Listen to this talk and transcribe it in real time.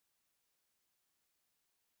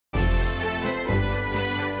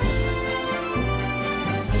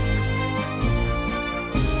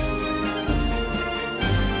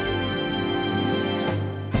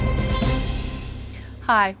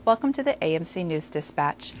Hi, welcome to the AMC News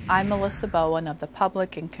Dispatch. I'm Melissa Bowen of the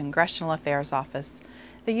Public and Congressional Affairs Office.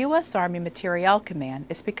 The U.S. Army Materiel Command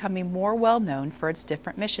is becoming more well-known for its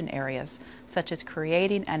different mission areas, such as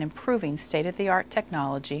creating and improving state-of-the-art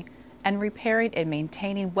technology and repairing and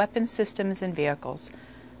maintaining weapon systems and vehicles.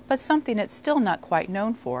 But something it's still not quite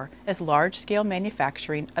known for is large-scale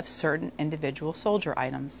manufacturing of certain individual soldier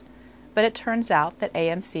items. But it turns out that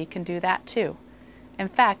AMC can do that too. In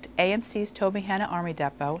fact, AMC's Tobyhanna Army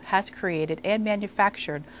Depot has created and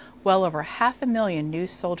manufactured well over 500,000 new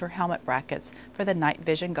soldier helmet brackets for the night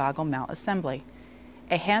vision goggle mount assembly.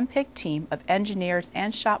 A hand-picked team of engineers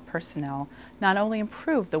and shop personnel not only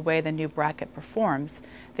improve the way the new bracket performs,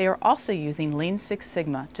 they are also using Lean Six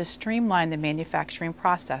Sigma to streamline the manufacturing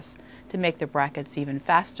process to make the brackets even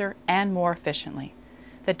faster and more efficiently.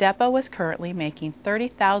 The depot is currently making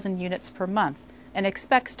 30,000 units per month and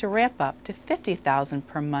expects to ramp up to 50,000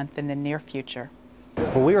 per month in the near future.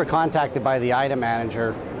 Well, we were contacted by the item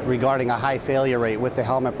manager regarding a high failure rate with the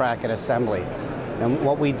helmet bracket assembly. And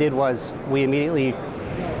what we did was we immediately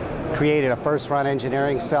created a first-run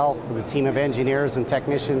engineering cell with a team of engineers and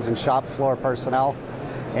technicians and shop floor personnel.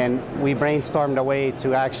 And we brainstormed a way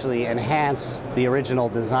to actually enhance the original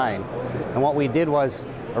design. And what we did was,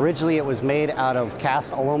 originally it was made out of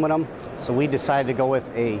cast aluminum, so we decided to go with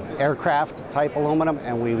a aircraft type aluminum,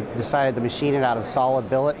 and we decided to machine it out of solid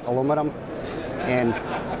billet aluminum. And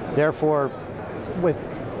therefore,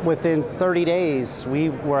 within 30 days, we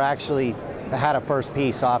were actually had a first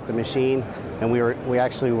piece off the machine, and we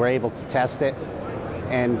actually were able to test it.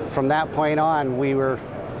 And from that point on, we were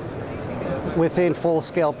within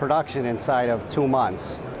full-scale production inside of 2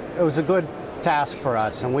 months. It was a good task for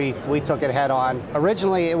us, and we took it head on.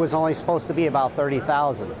 Originally, it was only supposed to be about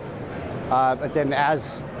 30,000, but then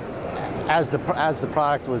as the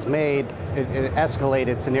product was made, it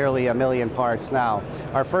escalated to nearly 1 million parts now.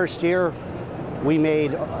 Our first year, we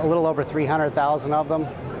made a little over 300,000 of them,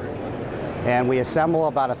 and we assemble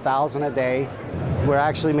about 1,000 a day. We're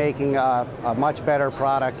actually making a much better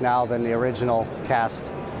product now than the original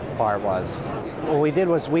cast part was. What we did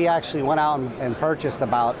was we actually went out and purchased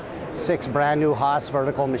about 6 brand new Haas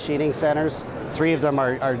vertical machining centers. 3 of them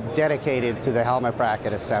are dedicated to the helmet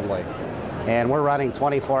bracket assembly. And we're running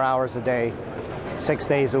 24 hours a day, 6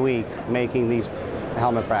 days a week, making these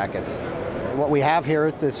helmet brackets. What we have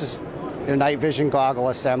here, this is the night vision goggle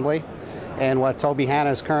assembly. And what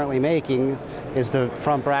Tobyhanna is currently making is the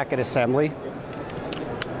front bracket assembly.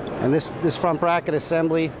 And this front bracket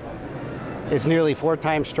assembly is nearly 4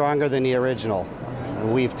 times stronger than the original.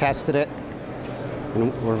 And we've tested it,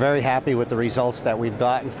 and we're very happy with the results that we've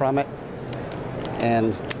gotten from it.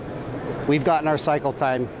 And we've gotten our cycle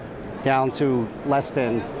time down to less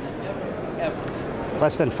than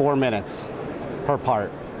 4 minutes per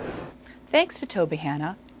part. Thanks to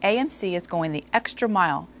Tobyhanna, AMC is going the extra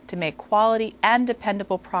mile to make quality and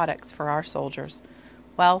dependable products for our soldiers.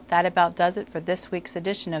 Well, that about does it for this week's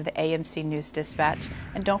edition of the AMC News Dispatch.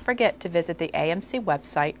 And don't forget to visit the AMC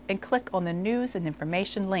website and click on the News and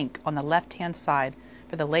Information link on the left-hand side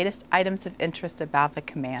for the latest items of interest about the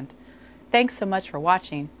command. Thanks so much for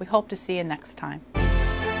watching. We hope to see you next time.